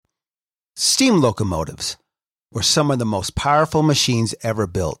Steam locomotives were some of the most powerful machines ever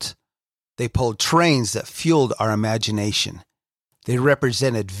built. They pulled trains that fueled our imagination. They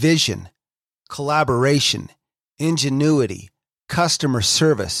represented vision, collaboration, ingenuity, customer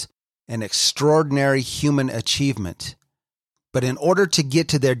service, and extraordinary human achievement. But in order to get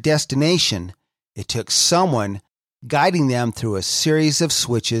to their destination, it took someone guiding them through a series of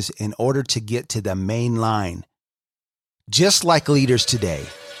switches in order to get to the main line. Just like leaders today,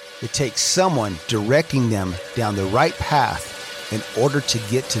 it takes someone directing them down the right path in order to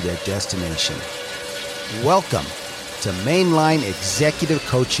get to their destination. Welcome to Mainline Executive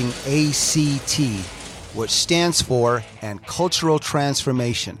Coaching, ACT, which stands for And Cultural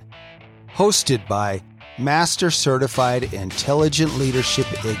Transformation, hosted by Master Certified Intelligent Leadership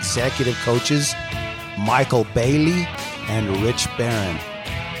Executive Coaches Michael Bailey and Rich Barron,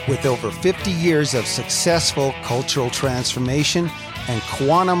 with over 50 years of successful cultural transformation and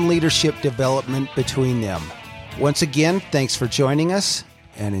quantum leadership development between them. Once again, thanks for joining us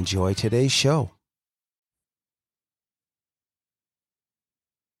and enjoy today's show.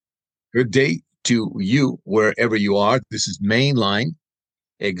 Good day to you wherever you are. This is Mainline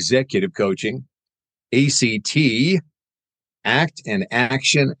Executive Coaching, ACT, Act and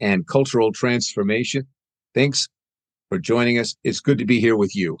Action and Cultural Transformation. Thanks for joining us. It's good to be here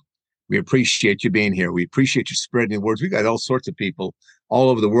with you. We appreciate you being here. We appreciate you spreading the words. We got all sorts of people all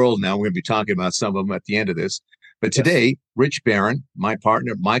over the world now. We're going to be talking about some of them at the end of this. But today, Rich Barron, my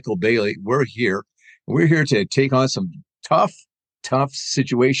partner, Michael Bailey, we're here. We're here to take on some tough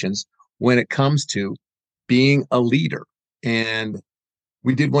situations when it comes to being a leader. And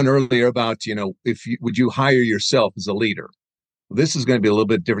we did one earlier about, would you hire yourself as a leader? Well, this is going to be a little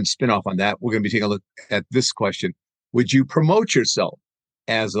bit different spinoff on that. We're going to be taking a look at this question. Would you promote yourself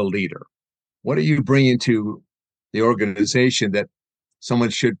as a leader? What are you bringing to the organization that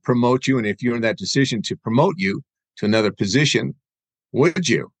someone should promote you? And if you're in that decision to promote you to another position, would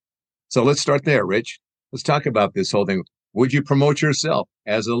you? So let's start there, Rich. Let's talk about this whole thing. Would you promote yourself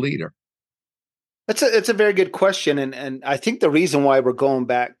as a leader? It's a very good question. And I think the reason why we're going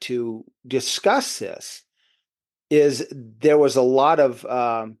back to discuss this is there was a lot of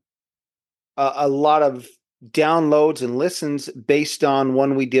downloads and listens based on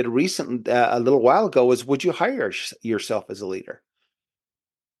one we did recently, a little while ago, was would you hire yourself as a leader?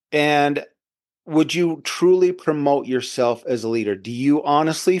 And would you truly promote yourself as a leader? Do you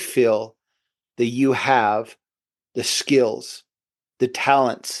honestly feel that you have the skills, the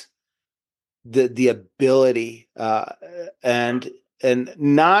talents, the ability, and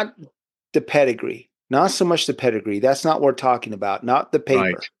not the pedigree, not so much the pedigree. That's not what we're talking about, not the paper.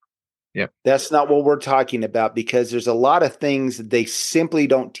 Right. Yep. That's not what we're talking about, because there's a lot of things that they simply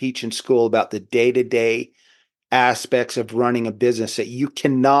don't teach in school about the day-to-day aspects of running a business that you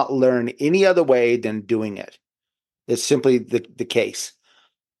cannot learn any other way than doing it. It's simply the case.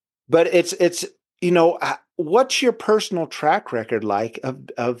 But it's what's your personal track record like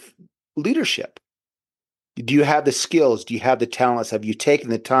of leadership? Do you have the skills? Do you have the talents? Have you taken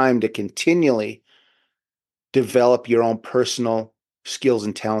the time to continually develop your own personal skills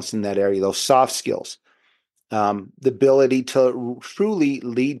and talents in that area, those soft skills, the ability to truly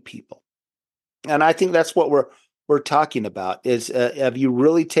lead people? And I think that's what we're talking about is, have you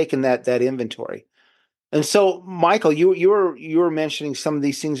really taken that inventory? And so, Michael, you were mentioning some of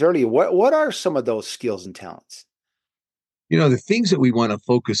these things earlier. What are some of those skills and talents? The things that we want to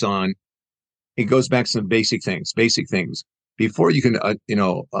focus on, it goes back to some basic things. Before you can,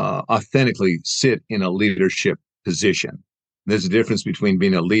 authentically sit in a leadership position. There's a difference between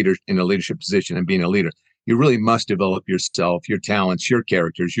being a leader in a leadership position and being a leader. You really must develop yourself, your talents, your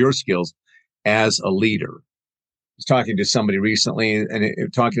characters, your skills as a leader. I was talking to somebody recently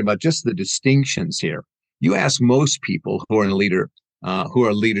and talking about just the distinctions here. You ask most people who are in who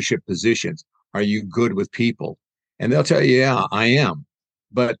are leadership positions, are you good with people? And they'll tell you, yeah, I am.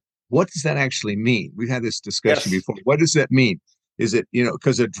 But what does that actually mean? We've had this discussion before. What does that mean? Is it,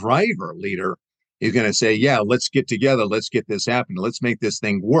 because a driver leader is going to say, yeah, let's get together. Let's get this happening. Let's make this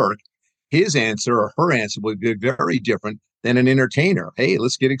thing work. His answer or her answer would be very different than an entertainer. Hey,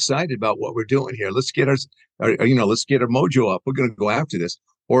 let's get excited about what we're doing here. Let's get let's get our mojo up. We're going to go after this.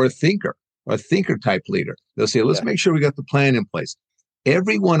 Or a thinker type leader. They'll say, let's make sure we got the plan in place.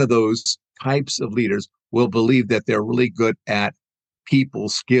 Every one of those types of leaders will believe that they're really good at people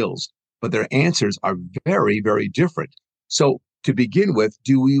skills, but their answers are very, very different. So to begin with,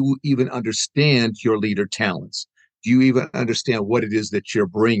 do you even understand your leader talents? Do you even understand what it is that you're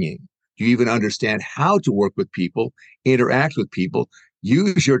bringing? Do you even understand how to work with people, interact with people,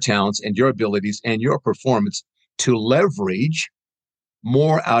 use your talents and your abilities and your performance to leverage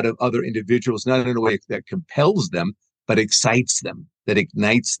more out of other individuals, not in a way that compels them, but excites them, that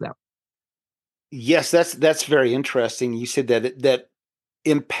ignites them. Yes, that's very interesting. You said that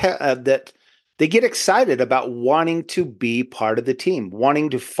they get excited about wanting to be part of the team, wanting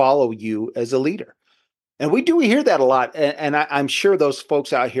to follow you as a leader. And we hear that a lot. And I'm sure those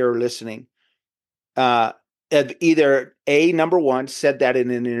folks out here are listening have either number one, said that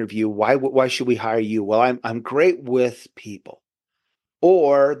in an interview. Why should we hire you? Well, I'm great with people.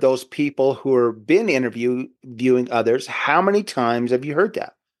 Or those people who are been interviewing others. How many times have you heard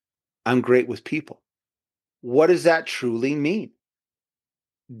that? I'm great with people. What does that truly mean?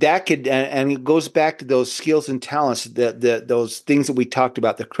 That could, and it goes back to those skills and talents, those things that we talked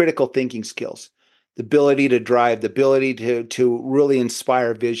about, the critical thinking skills, the ability to drive, the ability to really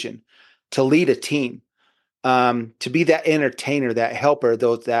inspire vision, to lead a team, to be that entertainer, that helper,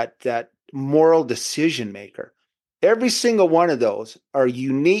 that moral decision maker. Every single one of those are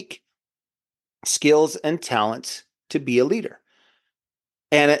unique skills and talents to be a leader.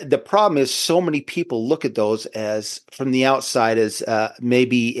 And the problem is so many people look at those as from the outside as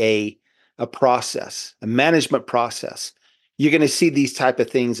maybe a process, a management process. You're going to see these type of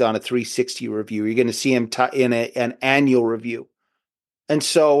things on a 360 review. You're going to see them in an annual review. And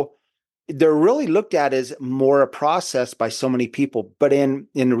so they're really looked at as more a process by so many people. But in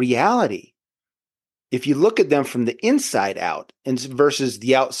reality, if you look at them from the inside out and versus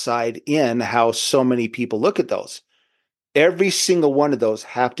the outside in, how so many people look at those, every single one of those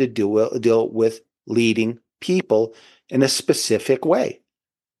have to deal with leading people in a specific way.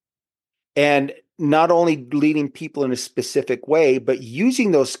 And not only leading people in a specific way, but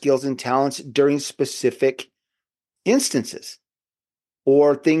using those skills and talents during specific instances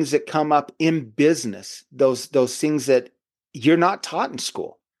or things that come up in business, those things that you're not taught in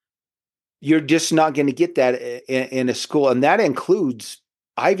school. You're just not going to get that in a school. And that includes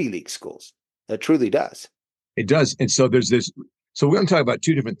Ivy League schools. That truly does. It does. And so there's this. So we're going to talk about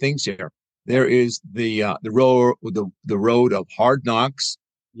two different things here. There is the road of hard knocks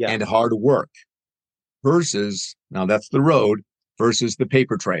and hard work versus, now that's the road, versus the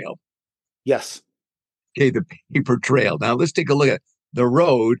paper trail. Yes. Okay, the paper trail. Now let's take a look at the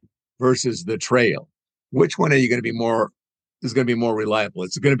road versus the trail. Which one are you going to be more, is going to be more reliable?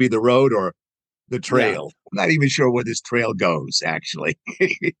 It's going to be the road or the trail. Yeah. I'm not even sure where this trail goes, actually.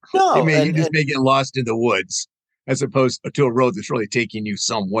 No, you just may get lost in the woods as opposed to a road that's really taking you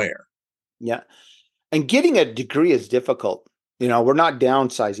somewhere. Yeah. And getting a degree is difficult. We're not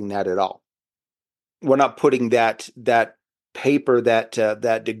downsizing that at all. We're not putting that paper,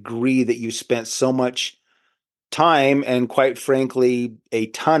 that degree that you spent so much time and quite frankly a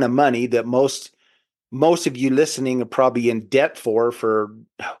ton of money that most of you listening are probably in debt for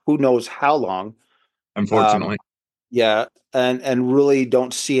who knows how long. Unfortunately. Yeah. And really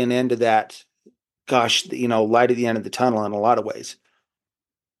don't see an end to that. Gosh, light at the end of the tunnel in a lot of ways.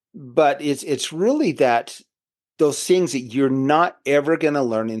 But it's really that those things that you're not ever going to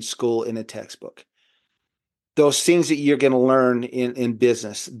learn in school in a textbook. Those things that you're going to learn in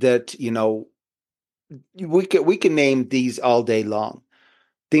business that, we can name these all day long.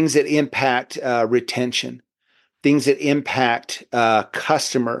 Things that impact retention, things that impact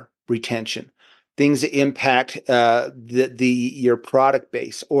customer retention, things that impact your product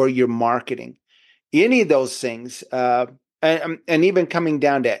base or your marketing. Any of those things, and even coming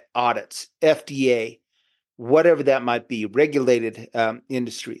down to audits, FDA, whatever that might be, regulated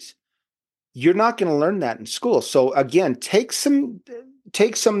industries. You're not going to learn that in school. So again, take some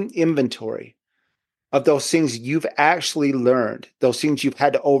inventory of those things you've actually learned, those things you've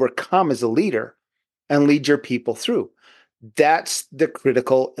had to overcome as a leader and lead your people through. That's the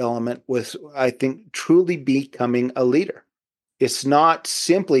critical element with, I think, truly becoming a leader. It's not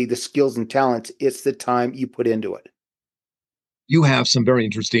simply the skills and talents, it's the time you put into it. You have some very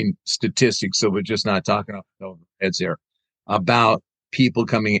interesting statistics, so we're just not talking off the heads here, about people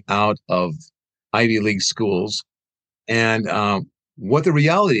coming out of Ivy League schools and what the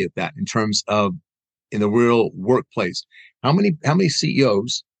reality of that in terms of in the real workplace. How many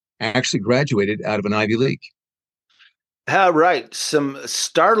CEOs actually graduated out of an Ivy League? Right. Some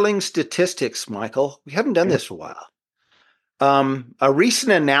startling statistics, Michael. We haven't done this for a while. A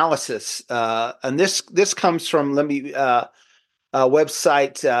recent analysis, and this comes from a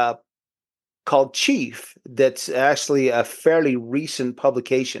website called Chief. That's actually a fairly recent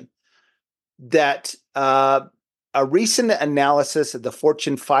publication. That a recent analysis of the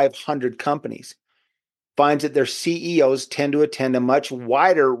Fortune 500 companies finds that their CEOs tend to attend a much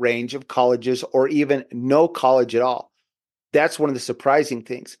wider range of colleges or even no college at all. That's one of the surprising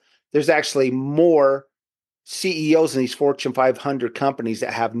things. There's actually more CEOs in these Fortune 500 companies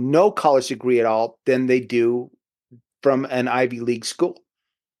that have no college degree at all than they do from an Ivy League school.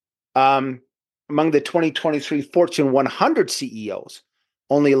 Among the 2023 Fortune 100 CEOs,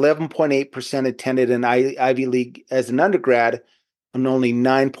 only 11.8% attended an Ivy League as an undergrad, and only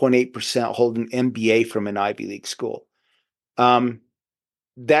 9.8% hold an MBA from an Ivy League school.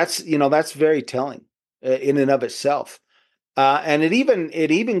 That's very telling in and of itself. And it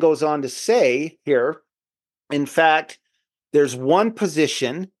even goes on to say here, in fact, there's one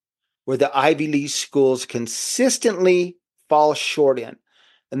position where the Ivy League schools consistently fall short in,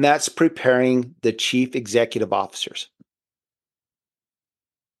 and that's preparing the chief executive officers.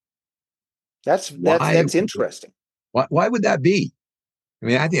 That's interesting. Why would that be? I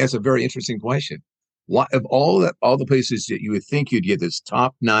mean, I think that's a very interesting question. Why, of all the places that you would think you'd get this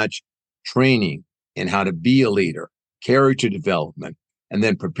top-notch training in how to be a leader, character development, and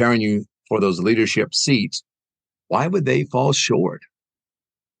then preparing you for those leadership seats, why would they fall short?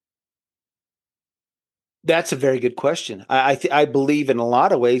 That's a very good question. I believe in a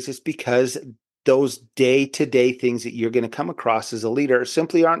lot of ways it's because those day-to-day things that you're going to come across as a leader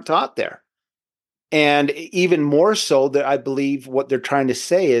simply aren't taught there. And even more so, that I believe what they're trying to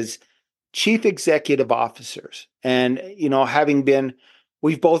say is chief executive officers. And,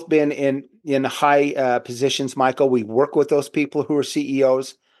 we've both been in high positions, Michael. We work with those people who are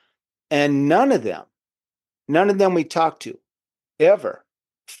CEOs, and none of them we talk to ever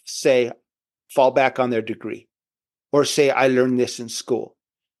say, fall back on their degree, or say, I learned this in school,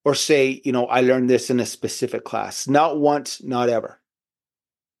 or say, I learned this in a specific class. Not once, not ever.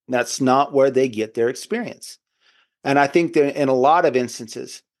 That's not where they get their experience. And I think that in a lot of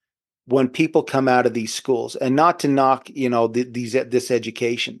instances, when people come out of these schools, and not to knock, this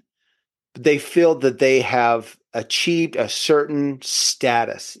education, they feel that they have achieved a certain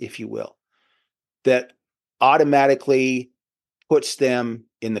status, if you will, that automatically puts them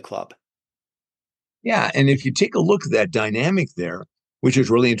in the club. Yeah, and if you take a look at that dynamic there, which is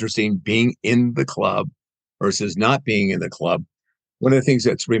really interesting, being in the club versus not being in the club. One of the things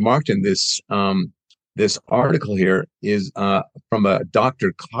that's remarked in this article here is from a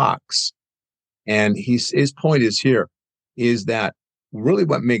Dr. Cox, and his point is that really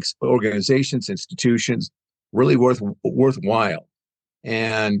what makes organizations, institutions really worthwhile,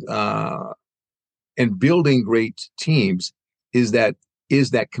 and building great teams is that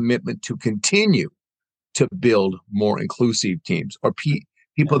commitment to continue to build more inclusive teams, or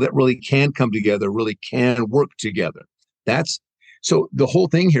people that really can come together, really can work together. So the whole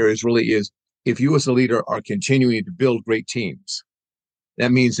thing here is if you as a leader are continuing to build great teams,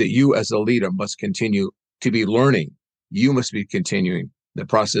 that means that you as a leader must continue to be learning. You must be continuing the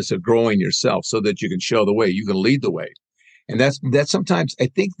process of growing yourself so that you can show the way, you can lead the way. And that's sometimes, I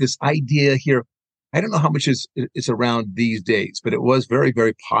think this idea here, I don't know how much is around these days, but it was very,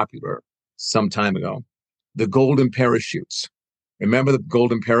 very popular some time ago. The golden parachutes. Remember the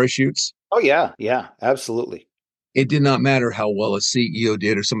golden parachutes? Oh, yeah. Yeah, absolutely. It did not matter how well a CEO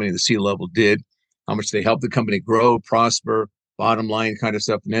did or somebody at the C-level did, how much they helped the company grow, prosper, bottom line kind of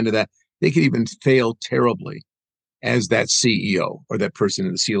stuff. And end of that, they could even fail terribly as that CEO or that person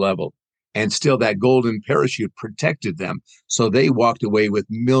in the C-level. And still that golden parachute protected them. So they walked away with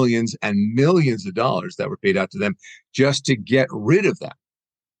millions and millions of dollars that were paid out to them just to get rid of that.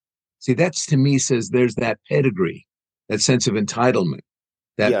 See, that's to me says there's that pedigree, that sense of entitlement,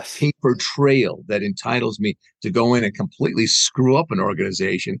 that paper trail that entitles me to go in and completely screw up an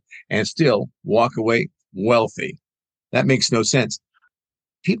organization and still walk away wealthy. That makes no sense.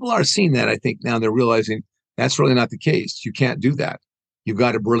 People are seeing that, I think, now. They're realizing that's really not the case. You can't do that. You've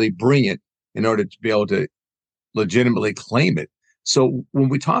got to really bring it in order to be able to legitimately claim it. So when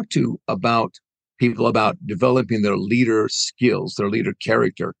we talk about people about developing their leader skills, their leader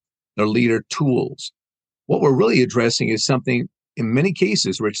character, their leader tools, what we're really addressing is something, in many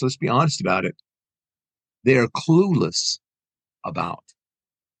cases, Rich, let's be honest about it, they are clueless about.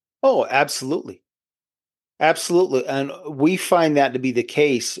 Oh, absolutely. Absolutely. And we find that to be the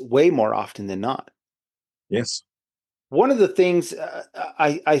case way more often than not. Yes. One of the things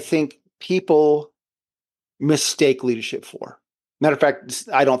I think people mistake leadership for, matter of fact,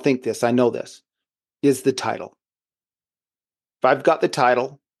 I don't think this, I know this, is the title. If I've got the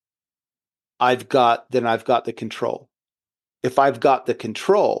title, I've got the control. If I've got the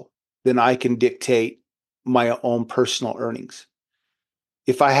control, then I can dictate my own personal earnings.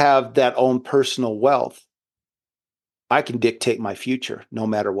 If I have that own personal wealth, I can dictate my future no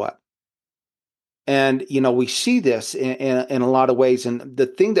matter what. And, we see this in a lot of ways. And the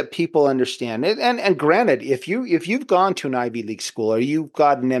thing that people understand, and granted, if you've gone to an Ivy League school, or you've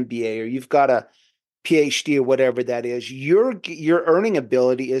got an MBA, or you've got PhD or whatever that is, your earning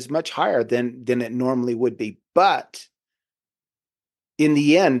ability is much higher than it normally would be. But in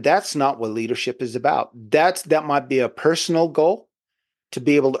the end, that's not what leadership is about. That might be a personal goal to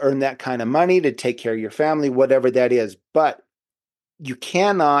be able to earn that kind of money, to take care of your family, whatever that is. But you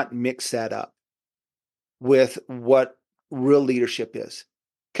cannot mix that up with what real leadership is,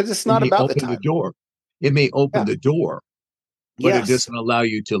 because it's It not may about the open the title. door. It may open Yeah. the door, but it Yes, doesn't allow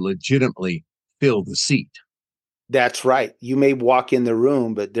you to legitimately fill the seat. that's right. You may walk in the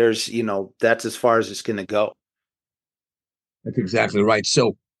room, but that's as far as it's going to go. That's exactly right.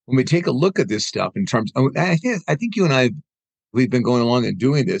 So when we take a look at this stuff in terms, I think you and I, we've been going along and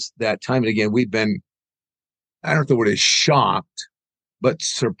doing this that time and again. We've been, I don't know if the word is shocked, but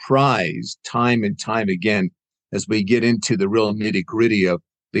surprised time and time again as we get into the real nitty gritty of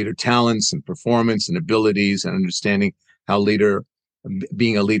leader talents and performance and abilities and understanding how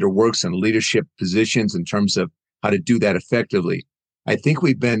being a leader works in leadership positions in terms of how to do that effectively. I think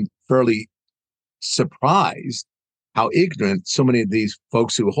we've been fairly surprised how ignorant so many of these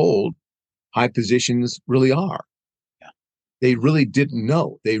folks who hold high positions really are. Yeah. They really didn't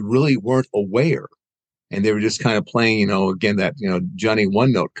know. They really weren't aware. And they were just kind of playing, again, that, Johnny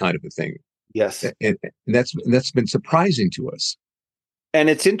one note kind of a thing. Yes. And that's been surprising to us. And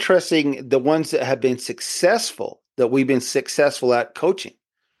it's interesting, the ones that have been successful, that we've been successful at coaching,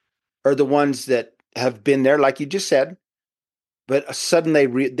 are the ones that have been there, like you just said, but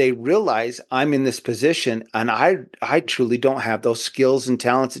suddenly they realize I'm in this position and I truly don't have those skills and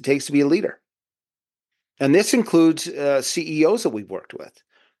talents it takes to be a leader. And this includes CEOs that we've worked with.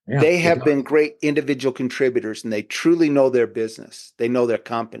 Yeah, They it have does. been great individual contributors and they truly know their business. They know their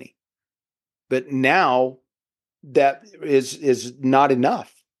company. But now that is not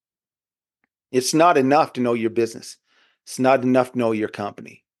enough. It's not enough to know your business. It's not enough to know your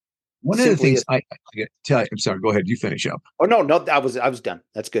company. One of the Simply things is. I tell you, I'm sorry, go ahead, you finish up. Oh no, no, I was done.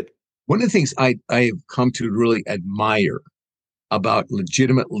 That's good. One of the things I have come to really admire about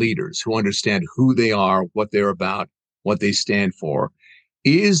legitimate leaders who understand who they are, what they're about, what they stand for,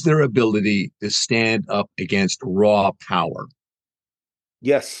 is their ability to stand up against raw power,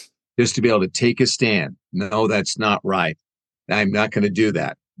 Yes. just to be able to take a stand. No, that's not right. I'm not going to do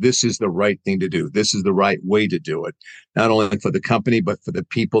that. This is the right thing to do. This is the right way to do it, not only for the company, but for the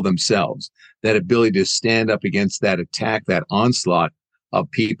people themselves. That ability to stand up against that attack, that onslaught of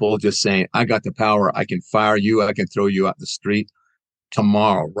people just saying, I got the power. I can fire you. I can throw you out the street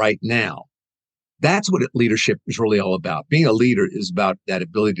tomorrow, right now. That's what leadership is really all about. Being a leader is about that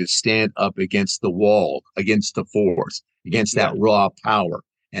ability to stand up against the wall, against the force, against that Yeah. raw power,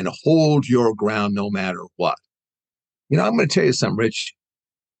 and hold your ground no matter what. I'm going to tell you something, Rich.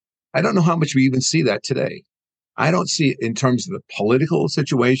 I don't know how much we even see that today. I don't see it in terms of the political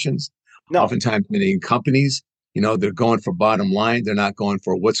situations. No. Oftentimes, many companies, they're going for bottom line. They're not going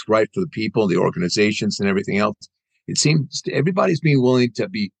for what's right for the people, the organizations, and everything else. It seems everybody's being willing to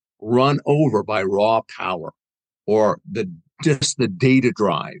be run over by raw power or just the data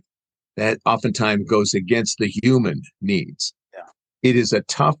drive that oftentimes goes against the human needs. Yeah. It is a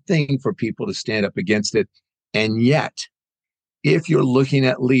tough thing for people to stand up against it. And yet, if you're looking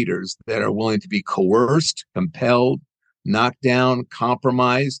at leaders that are willing to be coerced, compelled, knocked down,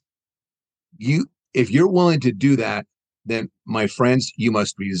 compromised, if you're willing to do that, then my friends, you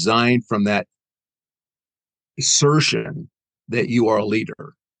must resign from that assertion that you are a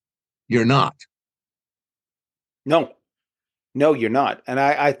leader. You're not. No. No, you're not. And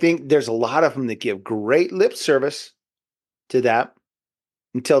I think there's a lot of them that give great lip service to that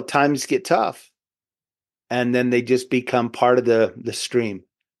until times get tough. And then they just become part of the stream.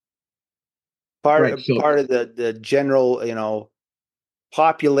 Right. So, Part of the general,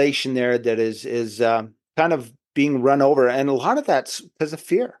 population there that is kind of being run over. And a lot of that's because of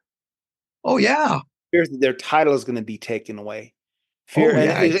fear. oh yeah. Fear that their title is going to be taken away. Fear, Oh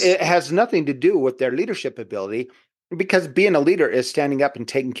and yeah. it has nothing to do with their leadership ability, because being a leader is standing up and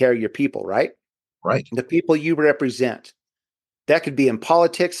taking care of your people, right? Right. The people you represent. That could be in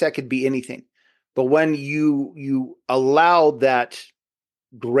politics, that could be anything. But when you allow that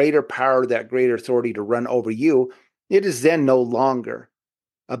greater power, that greater authority to run over you, it is then no longer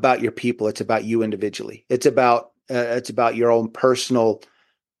about your people. It's about you individually. It's about your own personal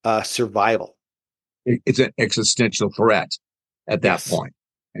survival. It's an existential threat at that Yes. point.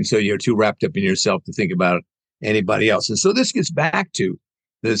 And so you're too wrapped up in yourself to think about anybody else. And so this gets back to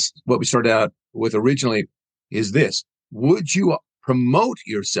this, what we started out with originally is this. Would you promote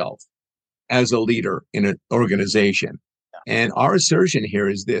yourself as a leader in an organization? And our assertion here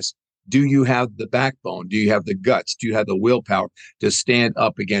is this. Do you have the backbone? Do you have the guts? Do you have the willpower to stand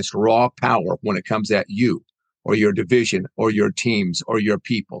up against raw power when it comes at you or your division or your teams or your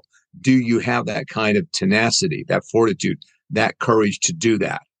people? Do you have that kind of tenacity, that fortitude, that courage to do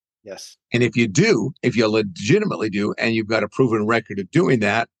that? Yes. And if you do, if you legitimately do, and you've got a proven record of doing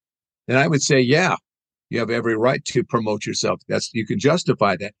that, then I would say, yeah, you have every right to promote yourself. You can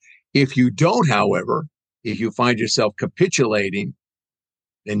justify that. If you don't, however, if you find yourself capitulating,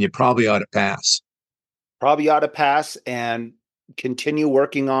 then you probably ought to pass. Probably ought to pass and continue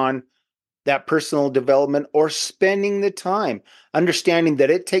working on that personal development or spending the time, understanding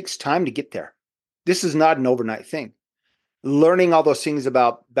that it takes time to get there. This is not an overnight thing. Learning all those things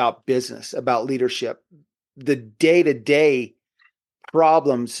about business, about leadership, the day-to-day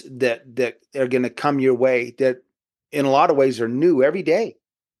problems that are going to come your way that in a lot of ways are new every day.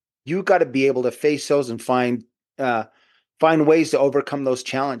 You got to be able to face those and find ways to overcome those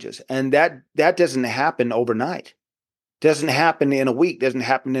challenges. And that doesn't happen overnight. Doesn't happen in a week, doesn't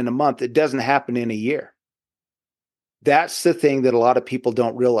happen in a month, it doesn't happen in a year. That's the thing that a lot of people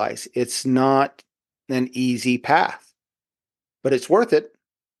don't realize. It's not an easy path, but it's worth it.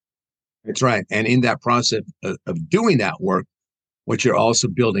 That's right. And in that process of doing that work, what you're also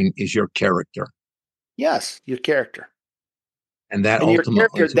building is your character. Yes, your character. And that and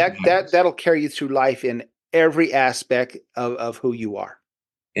ultimately your character, that'll carry you through life in every aspect of who you are.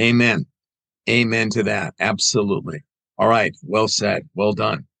 Amen. Amen to that. Absolutely. All right. Well said. Well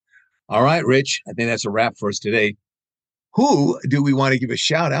done. All right, Rich. I think that's a wrap for us today. Who do we want to give a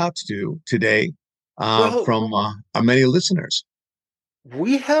shout out to today from our many listeners?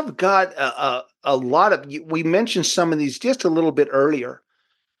 We have got a lot of, we mentioned some of these just a little bit earlier,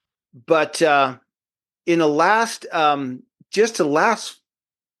 but in the last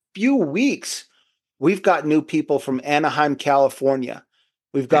few weeks, we've got new people from Anaheim, California.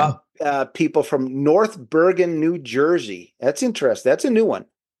 We've got people from North Bergen, New Jersey. That's interesting. That's a new one.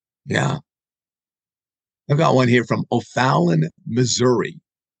 Yeah. I've got one here from O'Fallon, Missouri.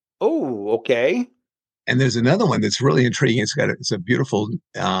 Oh, okay. And there's another one that's really intriguing. It's a beautiful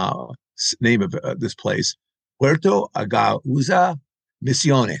name of this place, Puerto Agauza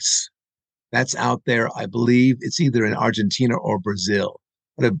Misiones. That's out there. I believe it's either in Argentina or Brazil.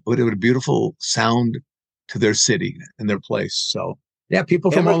 What a beautiful sound to their city and their place. So, yeah,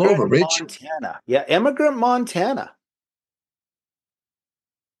 people from all over, Rich. Montana. Yeah, Immigrant, Montana.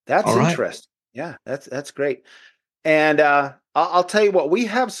 That's interesting. Yeah, that's great. And I'll tell you what, we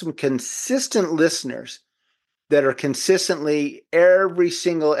have some consistent listeners that are consistently every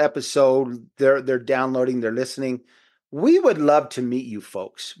single episode. They're downloading, they're listening. We would love to meet you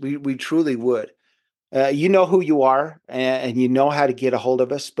folks. We truly would. You know who you are, and you know how to get a hold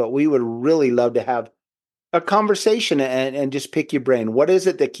of us. But we would really love to have a conversation and just pick your brain. What is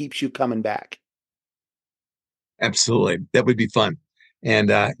it that keeps you coming back? Absolutely, that would be fun, and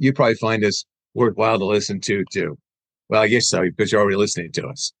you'd probably find us worthwhile to listen to too. Well, I guess so, because you're already listening to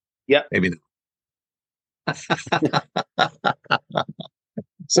us. Yeah, maybe not.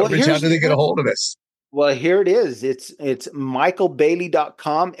 So, Rich, how do they get a hold of us? Well, here it is. It's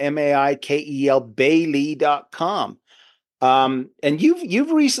michaelbailey.com, MAIKEL Bailey.com. And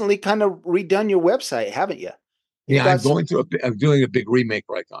you've recently kind of redone your website, haven't you? Yeah, I'm doing a big remake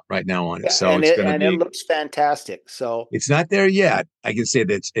right now on it. So it looks fantastic. So it's not there yet. I can say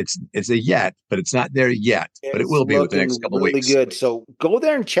that it's a yet, but it's not there yet. But it will be within the next couple of weeks. Really good. So go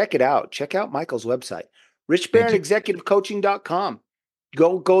there and check it out. Check out Michael's website, richbarronexecutivecoaching.com.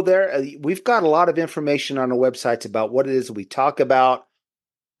 Go there. We've got a lot of information on our websites about what it is we talk about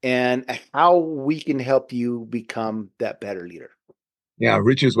and how we can help you become that better leader. Yeah,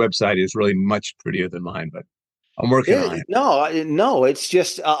 Rich's website is really much prettier than mine, but I'm working on it. No, it's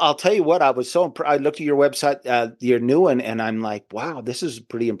just, I'll tell you what, I was so I looked at your website, your new one, and I'm like, wow, this is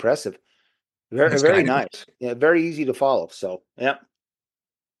pretty impressive. Very nice. Yeah, very easy to follow. So, yeah.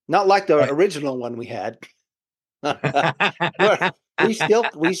 Not like the original one we had. We still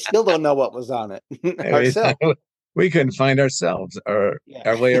don't know what was on it ourselves. We couldn't find ourselves or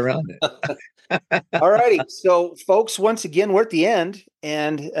our way around it. All righty. So, folks, once again, we're at the end.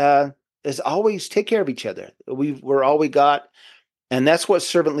 And as always, take care of each other. We're all we got. And that's what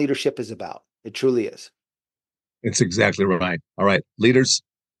servant leadership is about. It truly is. It's exactly right. All right. Leaders,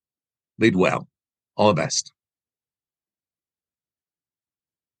 lead well. All the best.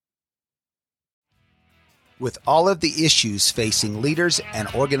 With all of the issues facing leaders and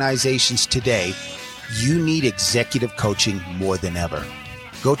organizations today, you need executive coaching more than ever.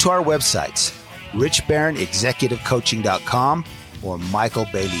 Go to our websites, richbarronexecutivecoaching.com or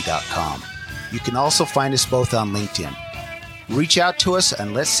michaelbailey.com. You can also find us both on LinkedIn. Reach out to us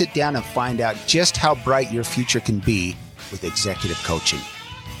and let's sit down and find out just how bright your future can be with executive coaching.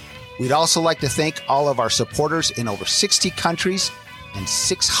 We'd also like to thank all of our supporters in over 60 countries and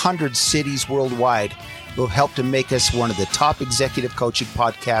 600 cities worldwide who have helped to make us one of the top executive coaching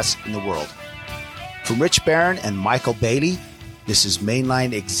podcasts in the world. From Rich Barron and Michael Bailey, this is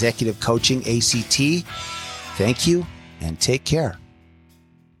Mainline Executive Coaching, ACT. Thank you and take care.